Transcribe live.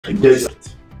Ik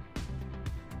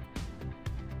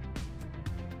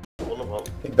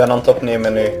ben aan het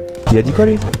opnemen nu. Ja, die kan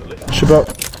niet. Super.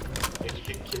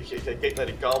 Kijk naar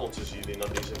die kabeltjes hier, naar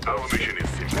deze. Our mission is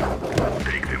simple.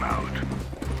 Take them out.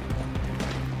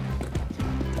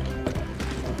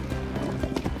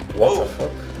 What the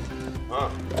fuck? Ah,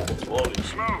 what's Wally?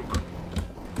 Smoke.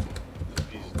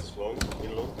 Is het slow?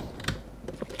 Inloop?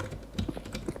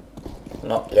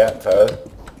 No, ja, vuil.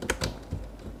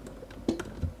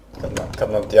 Ik had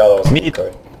nog, ja, dat was Niet.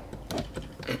 decoy.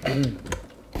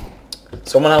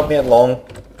 Someone help me at long.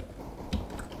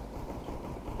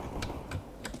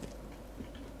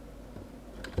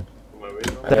 Maar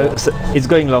weet je It's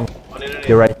going long. Oh nee, nee, nee.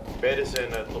 You're right. Beide zijn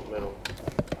top middel.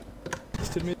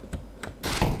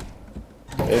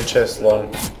 Eén chest long.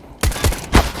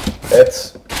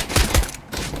 Hit.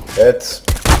 Hit.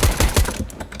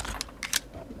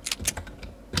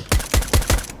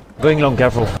 Going long,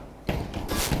 careful.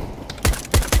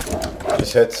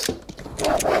 Just hit.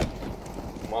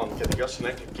 Man, ik heb die gast een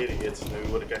enkele keer gegeten, nu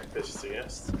word ik echt pissed,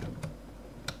 serieus.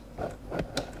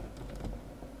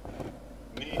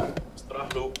 Niet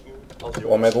straf lopen als die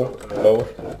One middle. Lower.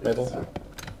 Middle.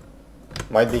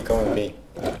 Might be coming B.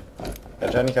 Ja,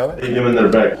 Johnny, gaan we? Ik heb hem naar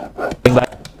back.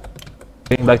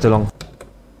 Going back to long.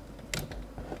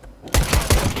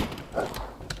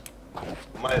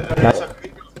 Maar hij zag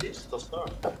ik als eerste, dat is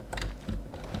daar.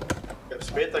 Ik heb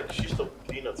spijt dat ik juist op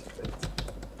green had gefikt.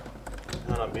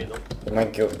 Ga naar B dan. You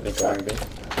might go, be going B.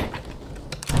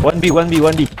 1B.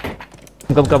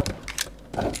 Come.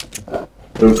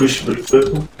 Don't push the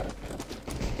purple.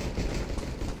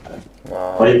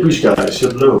 Wow. Why you push guys?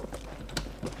 Shut low.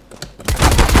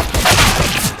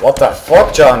 What the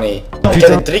fuck, Johnny? Ik heb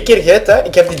die 3 keer gehit, hè?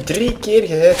 Ik heb die 3 keer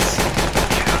gehit.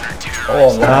 Oh,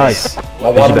 nice. Nice.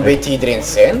 Maar waarom weet iedereen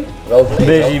zijn? Wel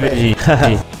blij. BG. Ik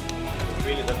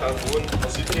weet niet, dat kan gewoon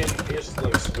als iedereen eerst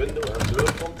langs window en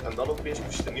deur komt en dan opeens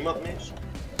pusht er niemand meer.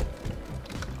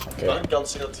 Oké. Dan kan het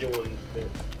zijn dat die jongen.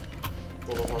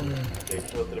 Kijk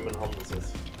wat er in mijn handen zit.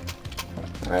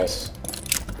 Nice.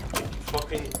 Ik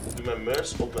fucking doe mijn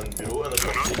muis op mijn bureau en dan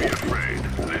kan Don't be afraid.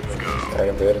 Let's go. Dat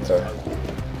gebeurt toch?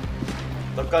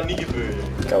 Dat kan niet gebeuren.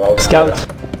 Ik kan wel Scout.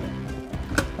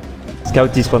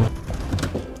 Scout this one.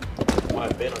 Maar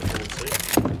ik ben bijna goed, zeg.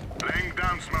 Laying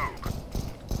down smoke.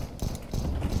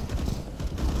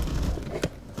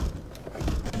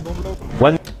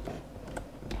 One.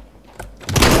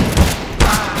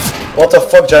 What the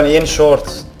fuck, Johnny? In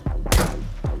short.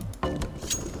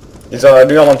 Die zou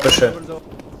nu al aan het pushen.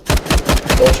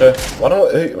 Doortje.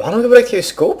 Waarom gebruik je je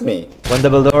scope niet? One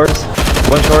double doors.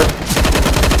 One short.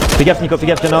 Figaf Nico,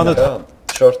 figaf ten aan het. Ja,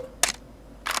 short.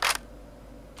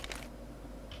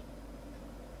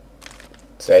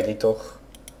 Zei die toch?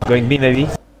 Going B maybe.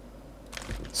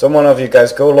 Someone of you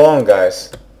guys go long, guys.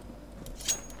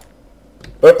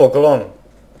 Purple, go long.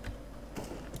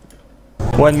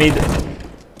 One mid.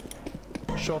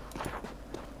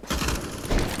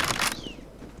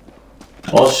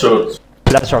 All short.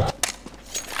 Last short.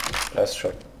 Last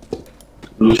shot.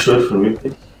 Blue short for me.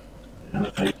 Yeah,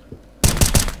 okay.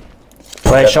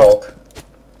 Right shot. Hawk.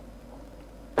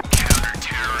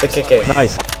 KKK.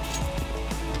 Nice.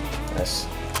 Nice.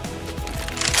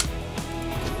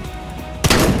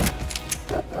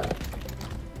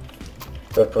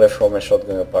 Purple heeft gewoon mijn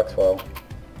shotgun gepakt, wauw.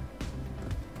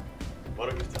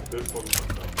 Waarom heeft die purple niet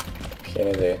gedaan? Geen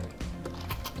idee.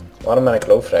 Waarom ben ik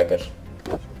lowfragger?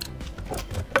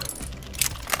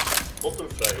 Bottom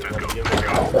fragger, want die hebben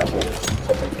Fuck you.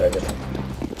 Fucking fragger.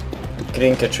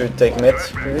 Green, could you take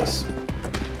mid, please?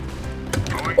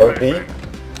 Or B?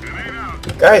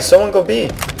 Guys, someone go B!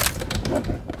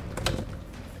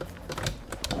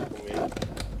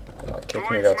 Oh, kijk,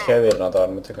 nu gaat jij weer naar daar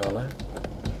moeten gaan, hè.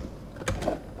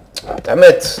 Damn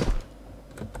it!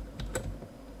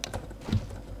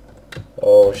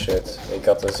 Oh shit, ik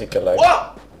had een zieke lijk.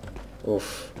 What?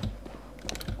 Oef.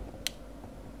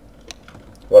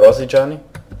 Waar was die, Johnny?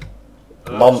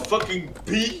 Man, Fucking B?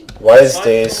 wat is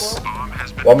deze?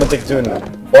 Wat moet ik doen?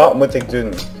 Wat moet ik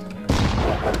doen?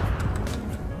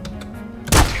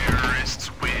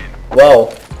 Terrorists win. Wauw.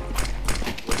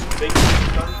 Denk je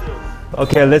die kant op?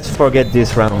 Okay, let's forget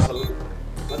this round.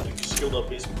 Letterlijk geschild op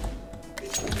deze.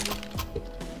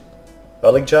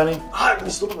 Welk, Johnny? Ah, ik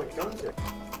moest op mijn kant.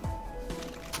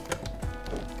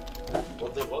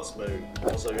 Wat er was bij u?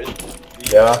 Was dat wit?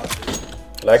 Ja.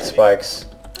 Leg spikes.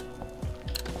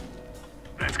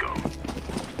 Let's go.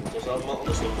 Dat was allemaal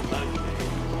anders dan voor mij.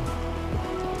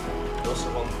 Dat was zo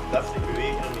van deftig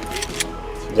bewegen en niet weten.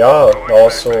 Ja, dat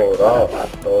was zo raar.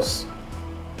 Dat was...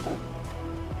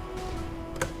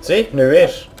 Zie, nu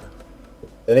weer.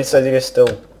 En niet staat hier stil.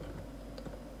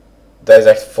 Dat is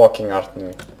echt fucking hard nu.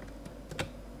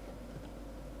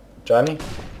 Johnny?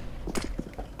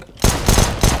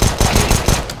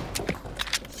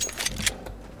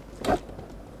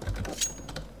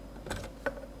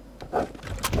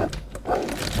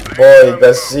 Boy, ik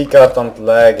ben ziek hard aan het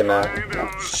lijken, hè.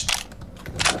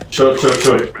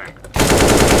 Short.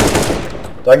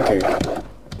 Dank u.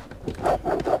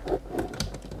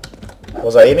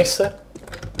 Was dat enigste?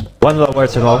 One lower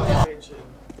tunnel.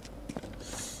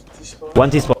 One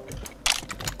T-spawn.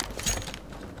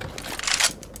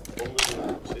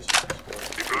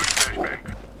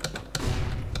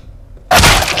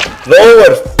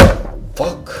 Lower!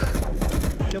 Fuck.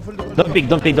 Don't pick.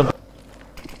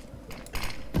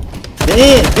 B!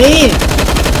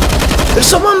 There's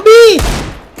someone B!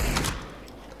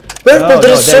 Purple,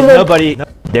 there's someone!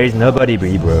 There is nobody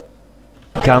B, bro.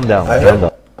 Calm down.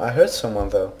 I heard someone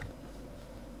though.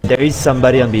 There is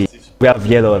somebody on B. We have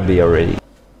yellow on B already.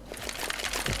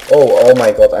 Oh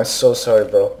my god, I'm so sorry,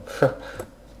 bro.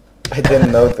 I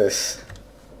didn't know this.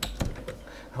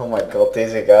 Oh my god,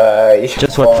 deze guy.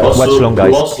 Just watch long,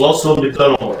 guys. Last on the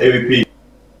tunnel, AWP.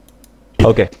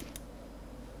 Okay.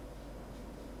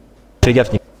 Fais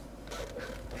gaffe, Nick.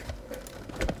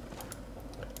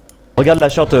 Regarde la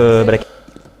short, Black.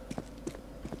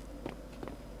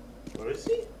 Where is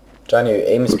he? Johnny, your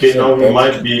aim is Okay, now we good.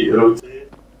 might be rotated.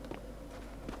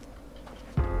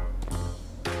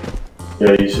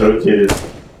 Yeah, he's rotated.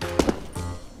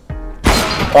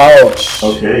 Ouch!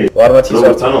 Okay. Waarom had hij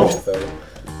Lower zo tunnel. hard though?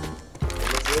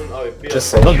 AWP. Just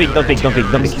say. Don't pick. Dat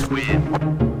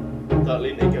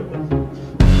alleen ik heb het.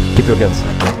 Keep your guns.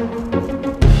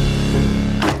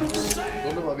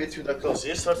 Maar weet je hoe dat ik als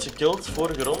eerst werd gekillt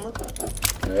vorige ronde?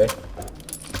 Nee.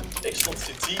 Ik stond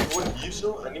CT gewoon hier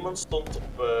zo en iemand stond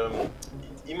op.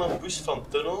 Iemand pusht van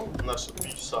tunnel naar zijn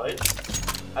B-side.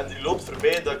 En die loopt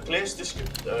voorbij dat klein stukje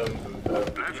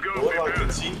door waar ik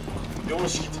het zien.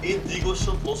 Jongens, schiet één deagle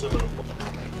shot los in mijn kop.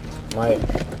 Maar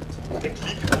Ik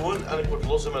liep gewoon en ik word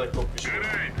los in mijn kop geschoten.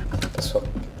 dat is wel.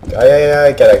 Ja,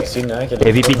 ik heb dat gezien, hè.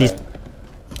 AVP die.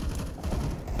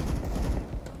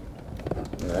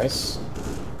 Nice.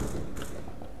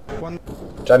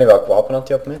 Johnny, welk wapen had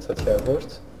hij op mid? Had jij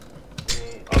gehoord?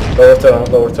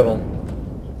 Lower tunnel.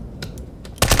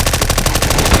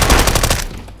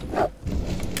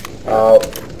 Oh,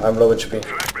 I'm low HP.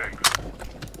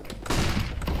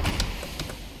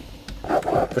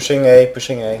 Pushing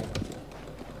A.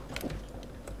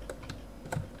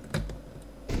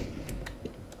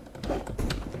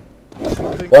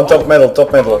 One top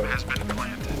middle.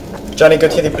 Johnny,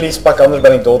 kunt je die please pakken, anders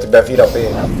ben ik dood, ik ben 4 AP.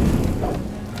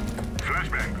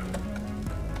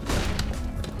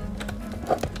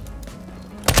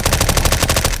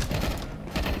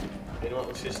 Iemand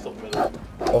nog steeds top middel.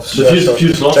 Of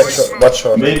Fuse lost. check short, watch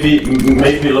short.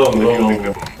 Maybe long.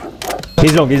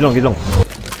 He's long.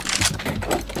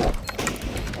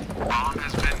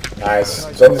 Nice.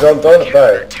 Don't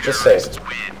die, just say it.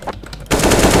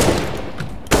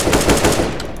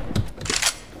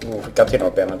 Oeh, ik had hier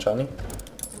nog bijna, Johnny.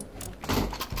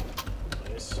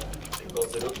 Nice. Ik was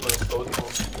er ook met een fout van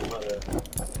schieten, maar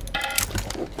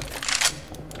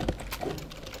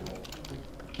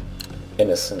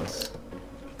Innocent.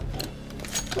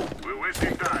 We're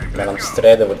wasting time. Ik ben aan het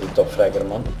strijden voor die topfragger,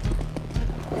 man.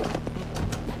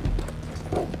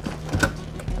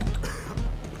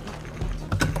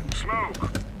 Smoke.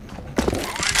 Throwing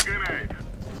a grenade.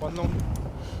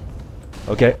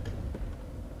 Okay.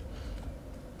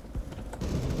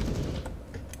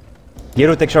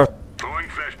 Hero take short. Throwing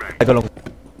flashbang. I go long.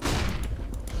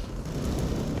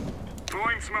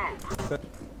 Throwing smoke.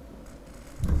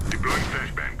 Deploying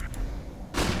flashbang.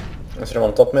 Is er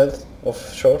iemand top mid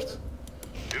of short? er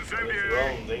is Incendiary. wel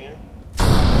een dingen.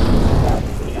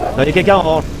 Non, il y a quelqu'un en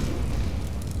orange.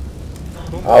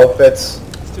 Ow pit.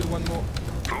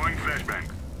 Throwing flashbang.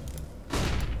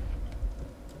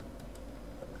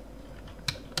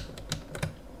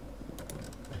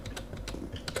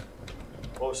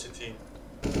 Oh, CT.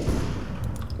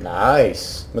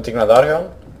 Nice. Moet ik naar daar gaan?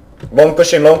 Long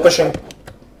pushing.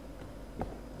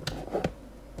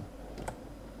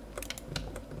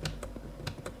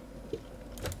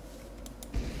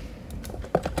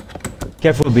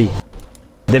 Careful B.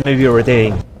 They may be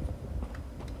rotating.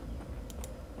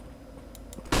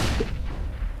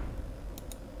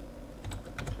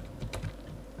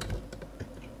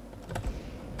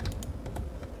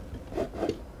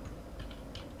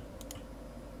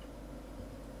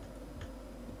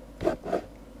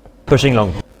 Pushing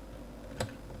long.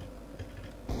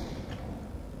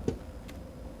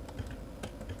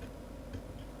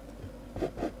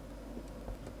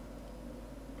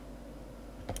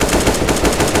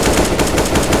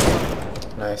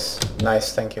 Nice.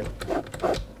 Nice, thank you.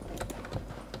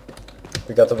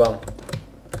 We got the bomb.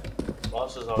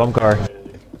 Bomb car.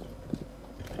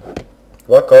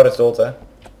 Wat car is dood, hè.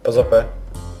 Pas op, hè.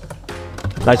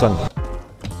 Nice one.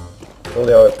 Wil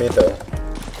jou EP touwen.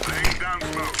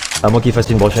 À moins qu'il fasse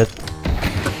une brochette.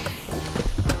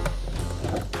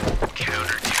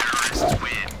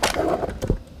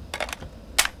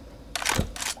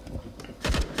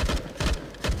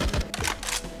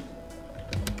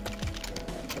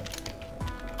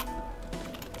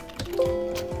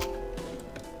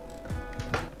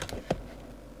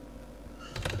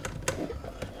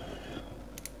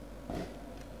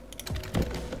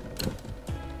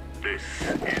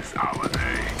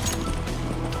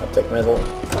 I'll take middle.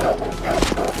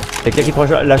 Quelqu'un qui prend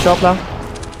la short là?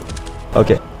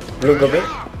 Ok. Blue go B.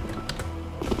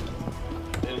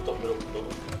 Hele top erop.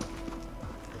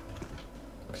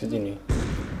 Ik zie die niet.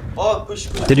 Oh, push.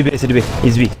 C'est du B, c'est du B.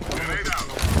 Is B.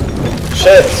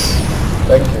 Shit!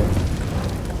 Thank you.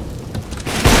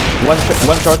 One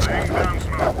short.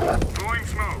 Throwing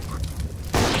smoke.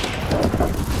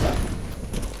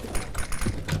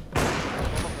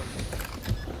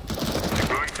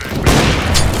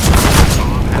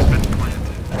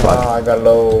 Ah, I got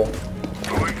low.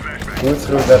 Who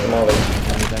threw that molly?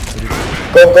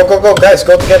 Go, go, go, go, guys,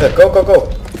 go together. Go, go, go.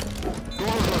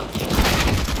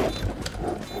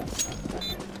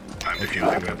 I'm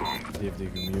defusing the bomb.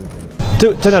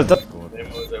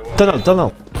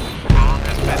 Tunnel.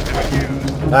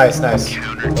 Nice, nice.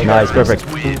 Nice, perfect.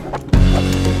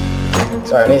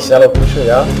 Zou je niet zelf pushen,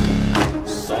 ja?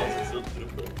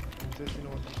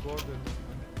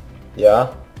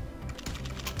 Ja.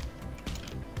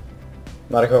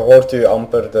 Maar je hoort u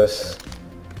amper, dus...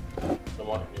 Dat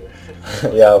mag niet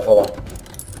meer. Ja, voilà.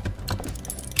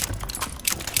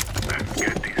 Let's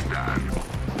get this done.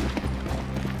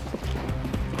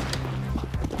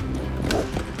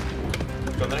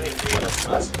 Ik kan er geen tegen als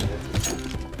mensen.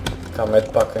 Ik ga hem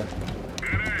uitpakken.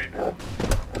 Grenade.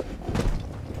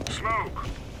 Smoke.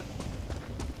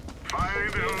 Fire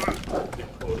in the hole. Ik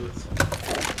hoor het.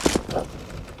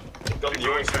 Ik kan die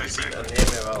jongens niet zien en neem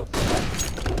mij wel.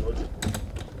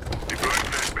 Deploying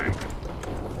flashbang.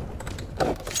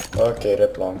 Oké,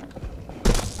 rip lang.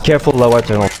 Careful lower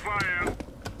tunnel. Fire.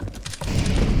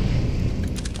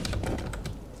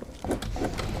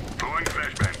 Throwing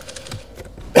flashbang.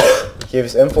 Geef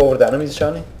eens info over de enemies,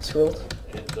 Johnny, als je wilt.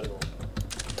 In tunnel.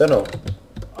 Tunnel.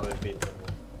 AWP tunnel.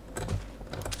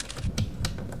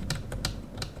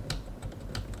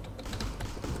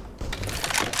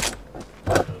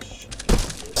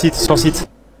 Site, sur site.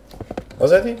 Wat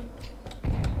zei hij?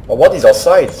 Oh, wat is dat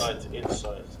side? Side,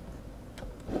 inside.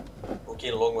 Ook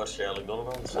geen long waarschijnlijk,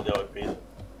 Donovan, dat zal die AWP zijn.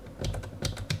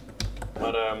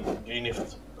 Maar Green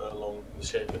heeft long,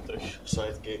 dus jij kunt terug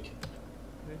side kijken.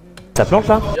 Ça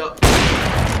plante là? Ja.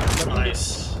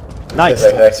 Nice. Je Nice.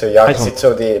 zegt echt zo, ja, je Nice one. ziet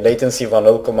zo die latency van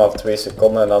 0,2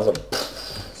 seconden en dan zo...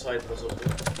 Side pas op.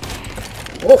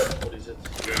 Oef. Wat is het?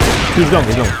 He's gone,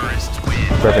 he's gone.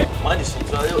 Perfect. Maar die stond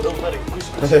wel heel merk.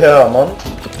 Ja, man.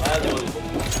 Maar die was op.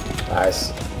 Nice.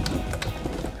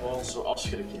 Gewoon zo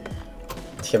afschrikken.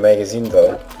 Heb je mij gezien,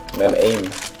 bro? Mijn aim.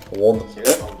 Gewoon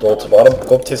dood. Waarom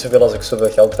koopt je zoveel als ik zoveel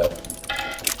geld heb?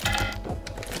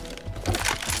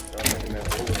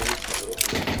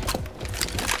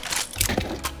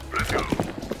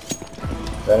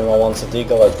 If anyone wants a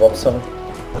deagle, I drop some.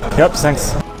 Hop,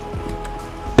 thanks.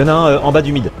 Il y en a un en bas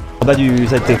du mid. En bas du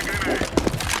side T. Laying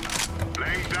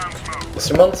down smoke. Is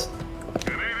er iemand?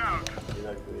 Grenade out. Ja,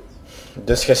 ik weet.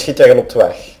 Dus je schiet en je loopt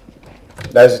weg.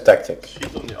 Dat is uw tactic. Schiet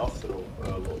om die af te lopen.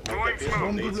 Throwing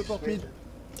smoke.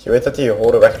 Je weet dat die je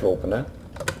horen weglopen, hè?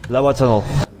 Lower tunnel.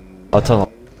 Oh,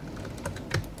 tunnel.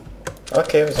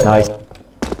 Oké, we zijn Nice. allemaal.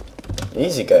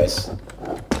 Easy, guys.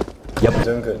 Yep. We're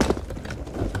doing good.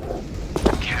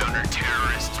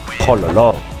 Oh là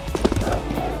là.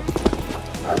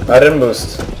 Maar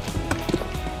inboost.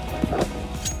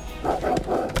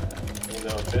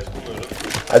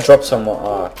 I dropped someone.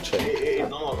 Ah, shit. Hey, dan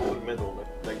nog over middel.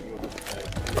 Denk ik moet.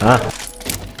 Ah.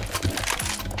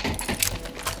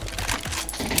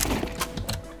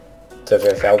 Te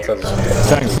veel geld, dat is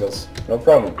Thanks. deagles. No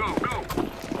problem. Go, go.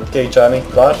 Oké, Johnny,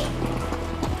 klaar?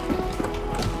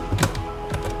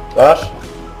 Klaar?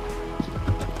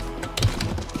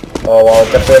 Oh wow,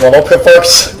 ik heb helemaal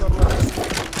opgefokt.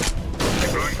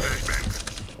 Deploying flashbang.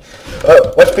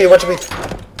 Oh, watch B, watch B.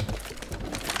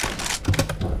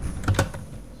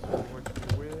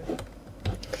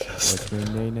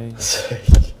 Nee. Sick.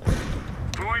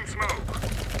 Throwing smoke.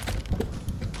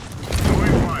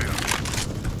 Throwing fire.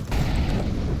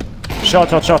 Shot.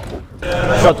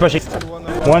 Shot pushing.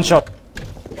 One shot.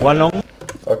 One long.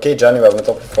 Oké, Johnny, we hebben het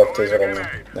opgefokt deze ronde,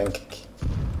 denk ik.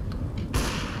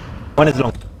 One is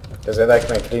long. Je zei dat ik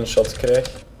mijn clean shot krijg.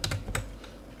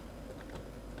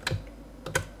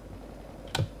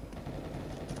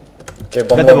 Oké,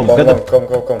 bom, Get the bom, bomb, bom, get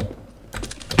bom, kom.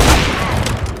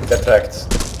 Get wrecked.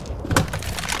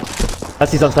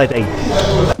 Last is on site A.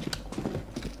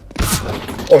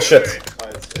 Oh shit.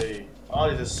 Side A. Ah,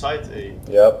 dit is side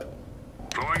A. Yep.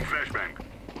 Throwing flashbang.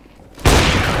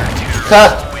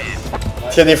 Ha!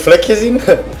 Heb je die flik gezien?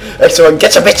 Echt zo van,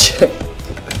 get your bitch!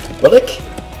 Wat ik?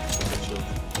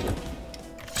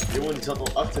 Jongen, die zat al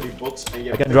achter die box en je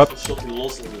can hebt drop. een shot die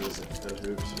los in de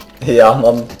heup. Ja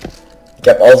man. Ik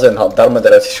heb al zijn darmen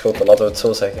eruit geschoten, laten we het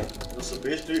zo zeggen. Dat is een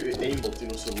beetje nu je aimbot die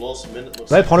nog zo last minute nog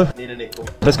Ouais, prends-le. Nee, kom.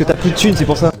 Parce que t'as plus de thunes, c'est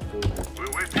pour ça.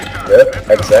 We're wasting time. Yep,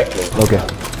 exactly. Ok.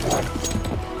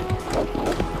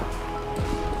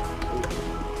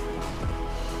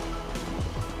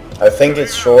 I think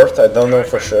it's short, I don't know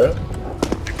for sure.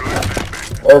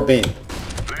 Or B.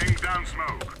 Laying down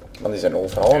smoke. Man, die zijn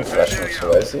overal aan het flashen of zo,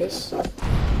 is die is.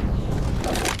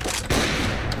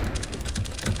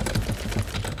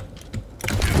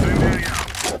 Incendiary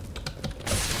out.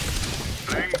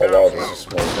 Laying Oh down wow, this smoke. is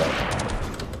small down.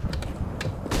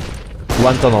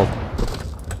 One tunnel.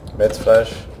 Mid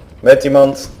flash. Met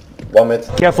iemand. One mid.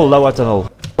 Careful lower tunnel.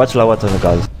 Watch lower tunnel,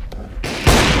 guys.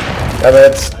 Ja,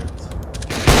 mid.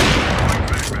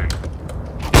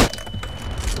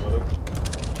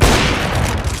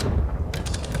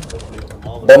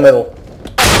 Bomb middle.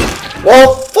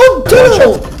 What? Fuck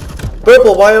tunnel!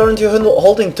 Purple, why aren't you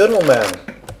holding tunnel, man?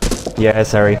 Yeah,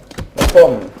 sorry. No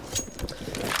problem.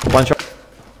 One shot.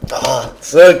 Ah,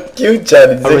 so cute,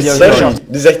 Jan. Die Already zegt on sorry. shot.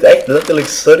 Die zegt echt letterlijk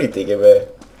sorry tegen mij.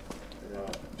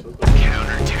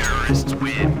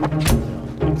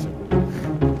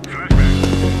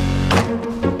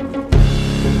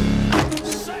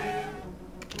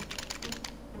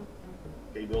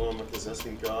 Ik doe nog met de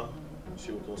 16k.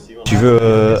 Tu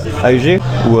veux AUG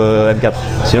ou M4?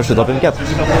 Sinon je te drop M4.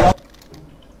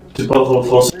 Tu parles en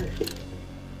français?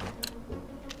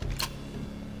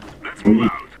 Let's move Oui.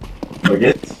 out.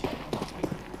 Baguette?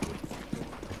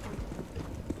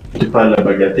 Tu parles la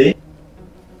baguette?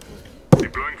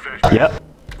 Deploying flashbang. Yeah.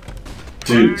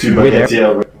 Tu baguette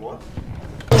avec moi?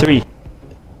 3.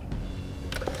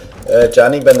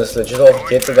 Jan, ik ben dus legit al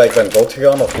vergeten dat ik ben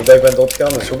doodgegaan, of hoe dat ik ben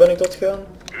doodgegaan, dus hoe ben ik doodgegaan?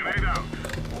 Grenade out.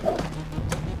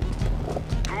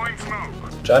 Throwing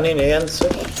smoke. Johnny, no answer.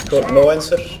 No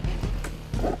answer.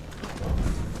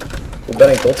 Hoe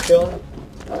ben ik doodgegaan?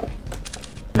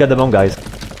 Got the bomb, guys.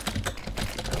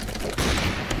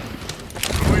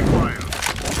 Throwing fire.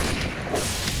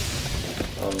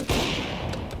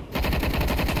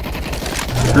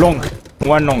 Long.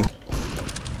 One long.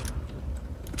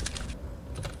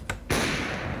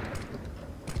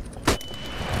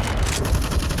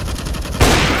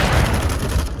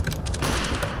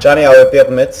 Johnny, hou je op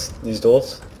mid, die is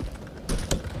dood.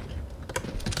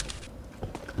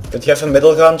 Kunt je even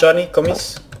middel gaan, Johnny? Kom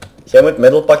eens. Jij moet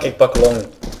middel pakken, ik pak long.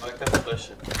 Ah, ik heb een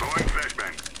flesje. Throwing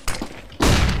flashbang.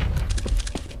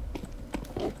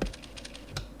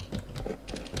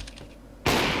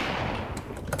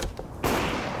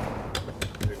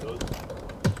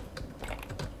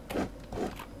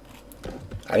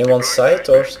 Anyone side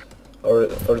or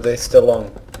are they still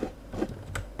long?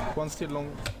 One still long.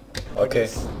 Okay,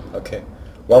 okay.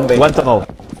 One big. One tunnel.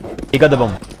 He got the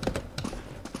bomb.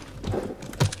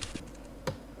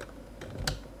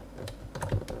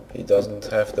 He doesn't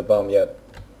have the bomb yet.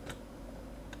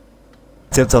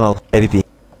 Still tunnel. AVP.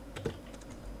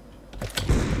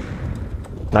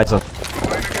 Nice one.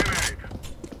 Throwing a grenade.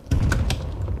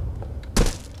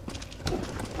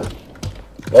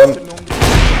 One. Still long.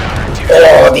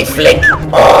 Oh, die flik!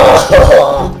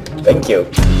 Oh, thank you.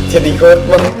 Heb je die gehoord,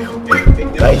 man?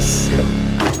 Nice.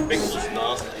 Pixels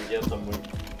naast en je hebt dat moeite.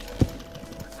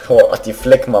 Oh, die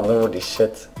flik, man. Holy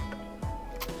shit.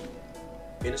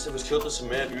 Het enige verschil tussen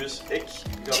mij en u is, ik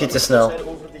ga Schiet met te mijn snel. crosshair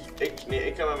over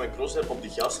ik ga met mijn crosshair op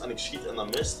die gas en ik schiet en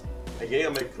dat mist. En jij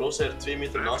gaat met je crosshair 2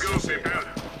 meter naast Go, je zijn. prepare.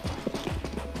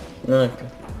 Nee.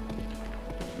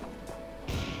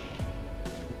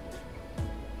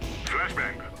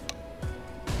 Flashbang.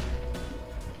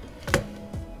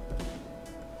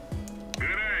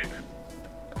 Grenade.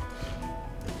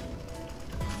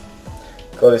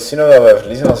 Ik wil eens zien of wij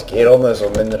verliezen als ik één ronde zo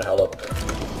minder help.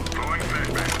 Throwing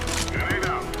flashbang. Grenade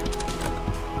out.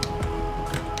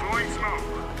 Throwing smoke.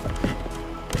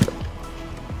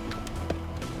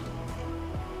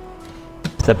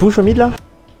 Ça push au mid là?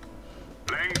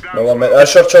 Laying down No one smoke. mid.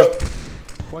 Short, short.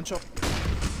 One shot.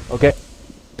 Ok.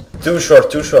 Two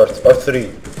short, or 3.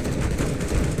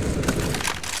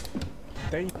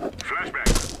 Flashback.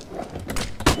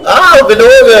 Ah, op mijn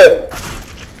ogen!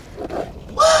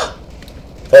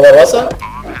 Van waar was dat?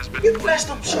 Je blast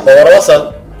op zo. Van waar was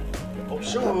dat? Op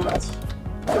zo goed.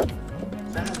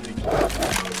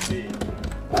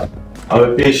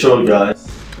 AWP short, guys.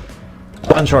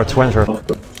 One short, one short.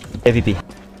 AVP.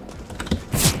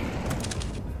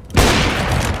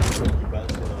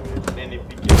 Nee, nee,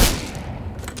 piekje.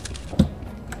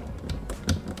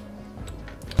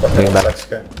 Wacht even,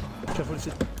 Alexke. Careful,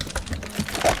 sit.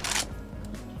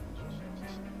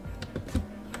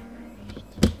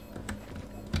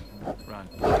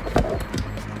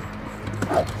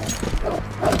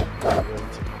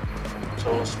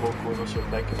 Zo'n smoke was als je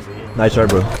back in the Nice try,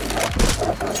 bro.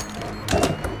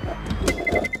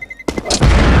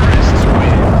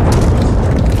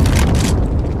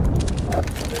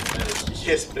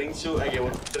 Je springt zo en je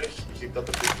wordt terug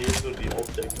gecatapulteerd door die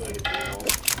optrek waar je tegen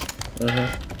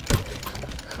had.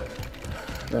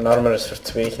 Mijn armor is voor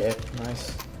 2 geit.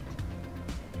 Nice.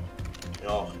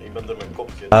 Ja, ik ben er mijn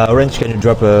kopje. Orange, can you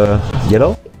drop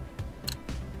yellow?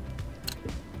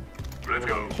 Let's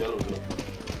go. Yellow though.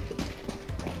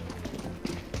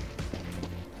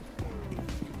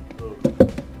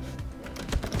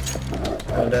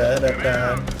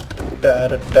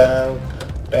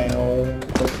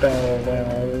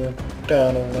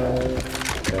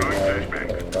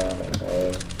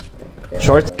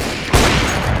 Short.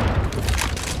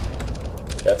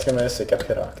 Je hebt gemist, ik heb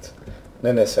geraakt.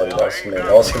 Nee, nee, sorry, dat was gemeen. Dat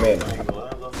was gemeen.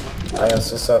 I am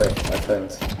so sorry, my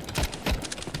friend.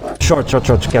 Short, short,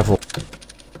 short, careful.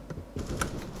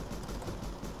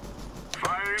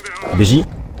 Fire in the hole. BG.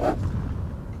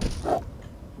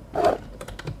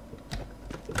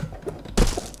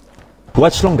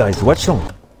 Watch long, guys, watch long.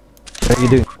 What are you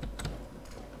doing?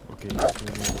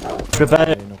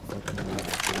 Prepare.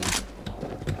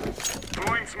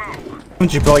 Throwing smoke.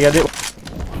 Tu peux regarder.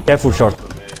 Careful short.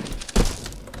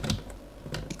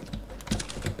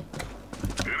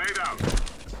 Grenade out.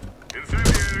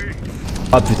 Incendiary.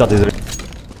 Ah putain, désolé.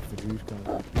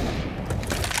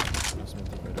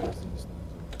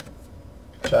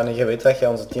 Johnny, je weet dat je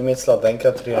onze teammates laat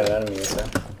denken dat er hier een enemy is, hè.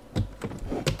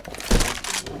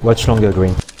 Watch longer,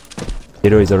 green.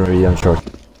 Hero is already on short.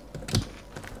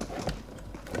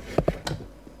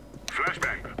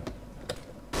 Flashbang.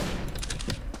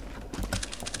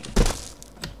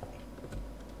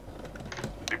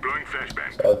 Deploying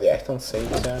flashbang. Zou die echt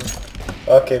onsafe zijn?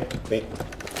 Oké, B.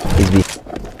 Big B.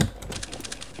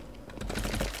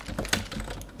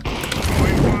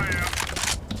 Throwing fire.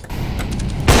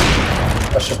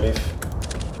 Alsjeblieft.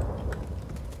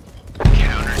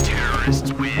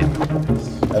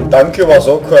 En dankje was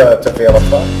ook te veel of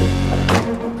wat?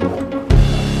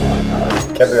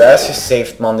 Ik heb uw huis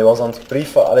gesaved, man. Die was aan het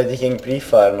briefvaren. Allee, die ging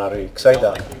briefvaren naar u. Ik zag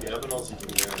dat. Ik ging die hebben als ik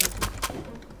ging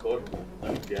kort. Dan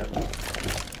moet ik die hebben.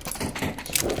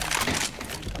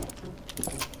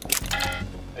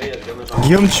 Hey, er kan er zo.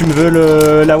 Guillaume, tu me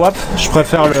veux la WAP? Je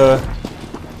préfère le...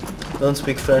 Don't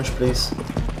speak French, please.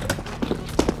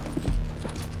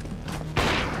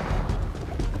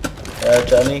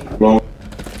 Johnny. Long.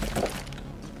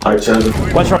 High chance.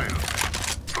 One short.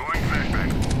 Throwing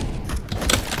flashbang.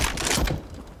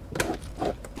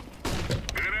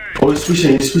 Grenade. Oh, he's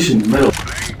pushing, middle.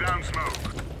 Laying down smoke.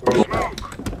 Smoke.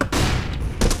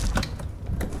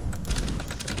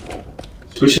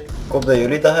 He's pushing. Ik hoop dat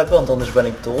jullie dat hebben, want anders ben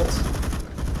ik dood.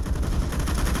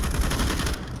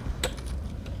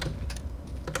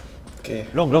 Oké,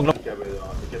 Long, long, long. Ik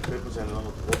heb peppers en dan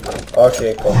het op.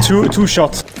 oké, kom. Two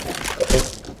short.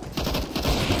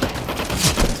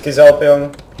 Kies helpen,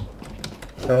 jong.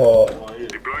 Oh, Maar hier,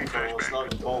 Deploying ik kan wel flashbang. snel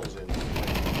de bal zijn.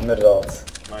 inderdaad.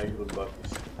 Maar ik goed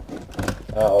bakjes.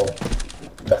 Ah, oh.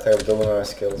 Ik dacht dat je bedoelde met mijn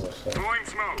skills of zo. Throwing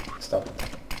smoke. Snap.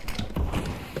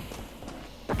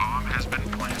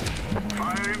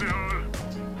 Fire in the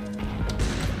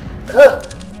hole. Ha!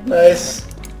 Nice.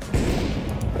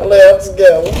 Let's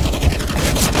go.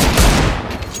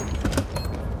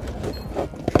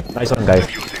 Nice one,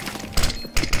 guys.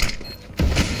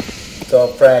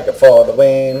 Top ranker for the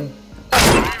win.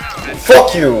 Fuck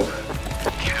you!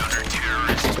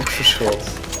 Ook verschoten.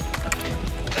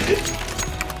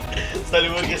 Stel je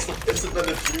voor, je zit met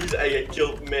een fuse en je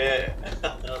killt mij.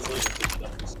 Dat is wel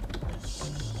goed.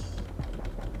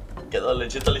 Ik heb dat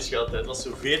legit al eens gehad, hè. Het was zo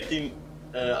 14,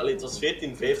 het was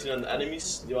 14, 15 en de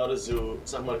enemies, die waren zo,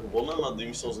 zeg maar, gewonnen, maar die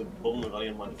moesten onze bommen nog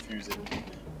alleen maar defusen.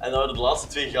 En dan waren de laatste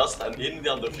 2 gasten en de ene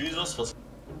die aan de fuse was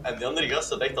en die andere gast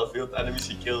had echt al veel enemies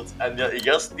gekillt. En ja, die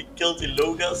gast die killt die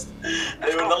low gast en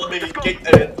die wordt allebei gekikt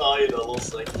en we taaien dat los.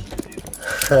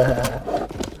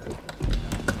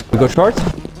 We go short?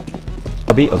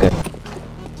 B, okay.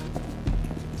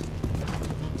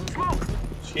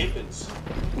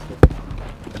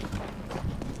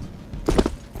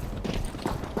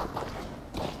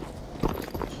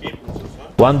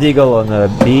 One deagle on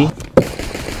B.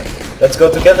 Let's go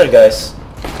together, guys.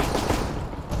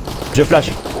 Je flash.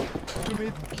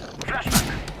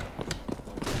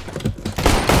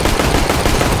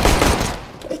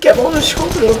 Ik heb al een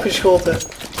schot erop geschoten.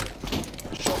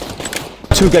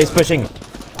 Two guys pushing.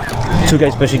 Two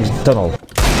guys pushing tunnel.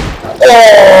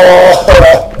 Oh!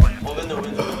 Oh,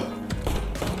 window.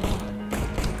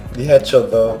 Die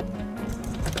headshot though.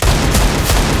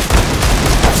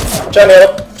 Johnny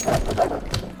up.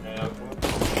 Ja, kom.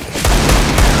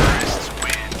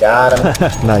 Got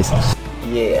him. Nice.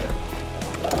 Yeah.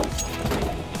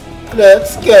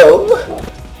 Let's go.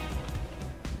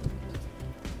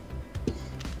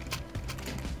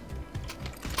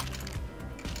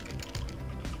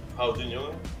 Houdoen,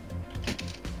 jongen.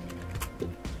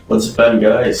 What's the plan,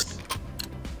 guys?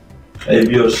 A,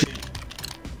 B, or C?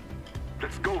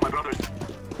 Let's go, my brothers.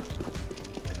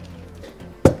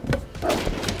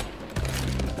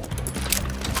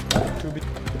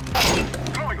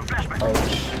 Throwing a flashback.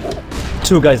 Ouch.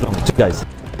 Two guys long. Two guys.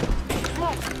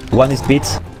 One is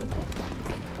beat.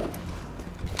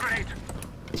 Grenade.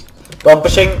 One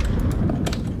pushing.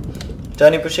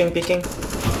 Johnny pushing, peeking.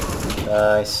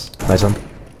 Nice. Nice one.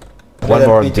 One One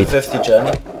more on beat. P250,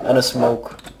 Johnny. And a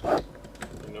smoke.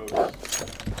 You know.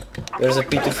 There's a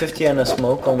P250 and a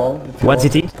smoke on long. if you One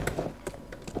want. CT.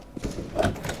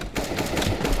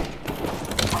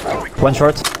 One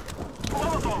short.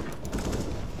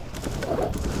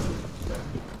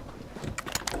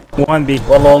 One B.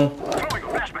 One long. Throwing a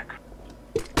flashback.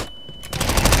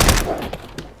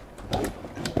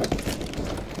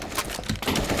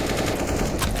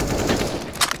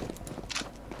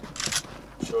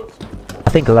 Short. I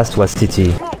think the last was CT.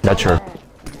 Not sure.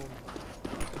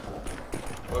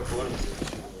 Waar voor hem?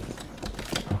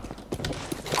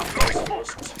 I'm throwing smoke.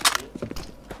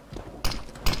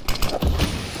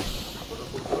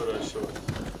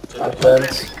 Short.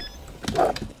 Plant.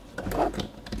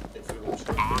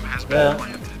 Yeah.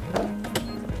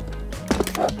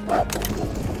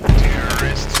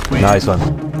 Nice one.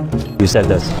 You said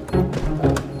that. So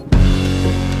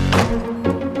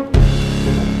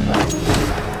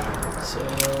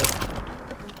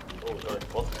Oh, sorry,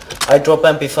 wat? I drop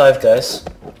MP5, guys.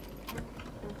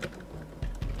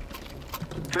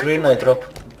 Green, I drop.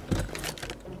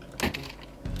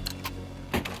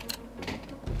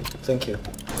 Thank you.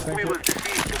 We will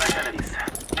defeat the enemies.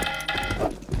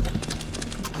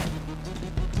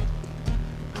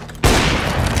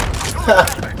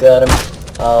 Got him.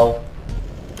 Ow.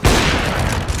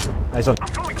 Nice one. I'm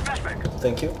throwing a flashback.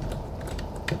 Thank you.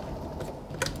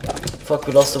 Fuck,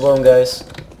 we lost the bomb, guys.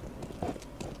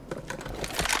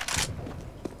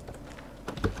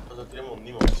 Er zit helemaal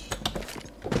niemand.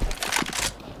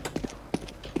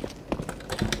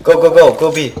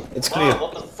 Go B. It's clear. Ah,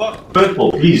 what the fuck? Purple,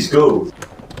 please go.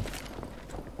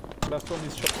 Last one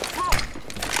is shot.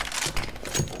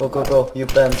 Go. You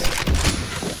plant.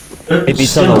 Maybe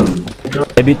tunnel.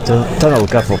 Maybe tunnel,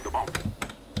 careful.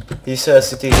 He's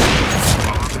CT.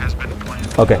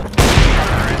 Okay.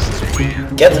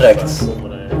 Get wrecked.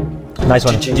 Nice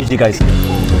one. GG. GG guys.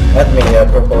 At me,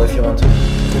 purple, if you want to.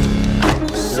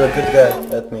 You're a good guy.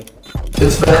 At me.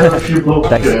 It's better if you block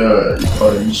Thanks.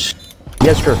 orange.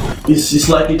 Yes, sure. It's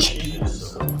like a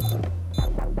cheese.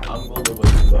 I'm going to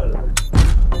win, by the way.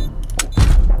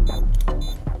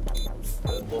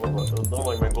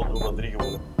 Dan ik ben gold over 3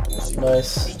 geworden. Merci.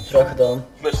 Nice. Graag gedaan.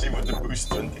 Merci voor de boost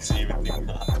 2017.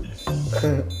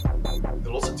 De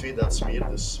losse 2 dat smeer,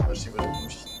 dus merci voor de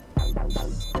boost.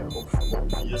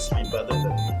 Op 4 sleep better than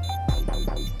me.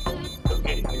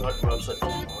 Oké, nu ga ik mijn website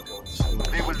afmaken, want het is niet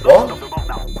They will What? not stop the bomb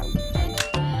now.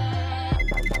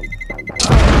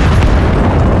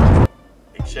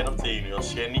 Ik zei dat tegen u,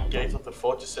 als jij niet kijkt wat er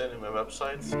foutjes zijn in mijn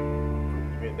website, ik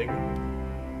niet meer denken.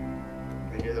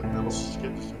 Ik denk dat het net als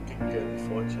skipt, dus dan kijk ik die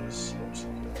foutjes.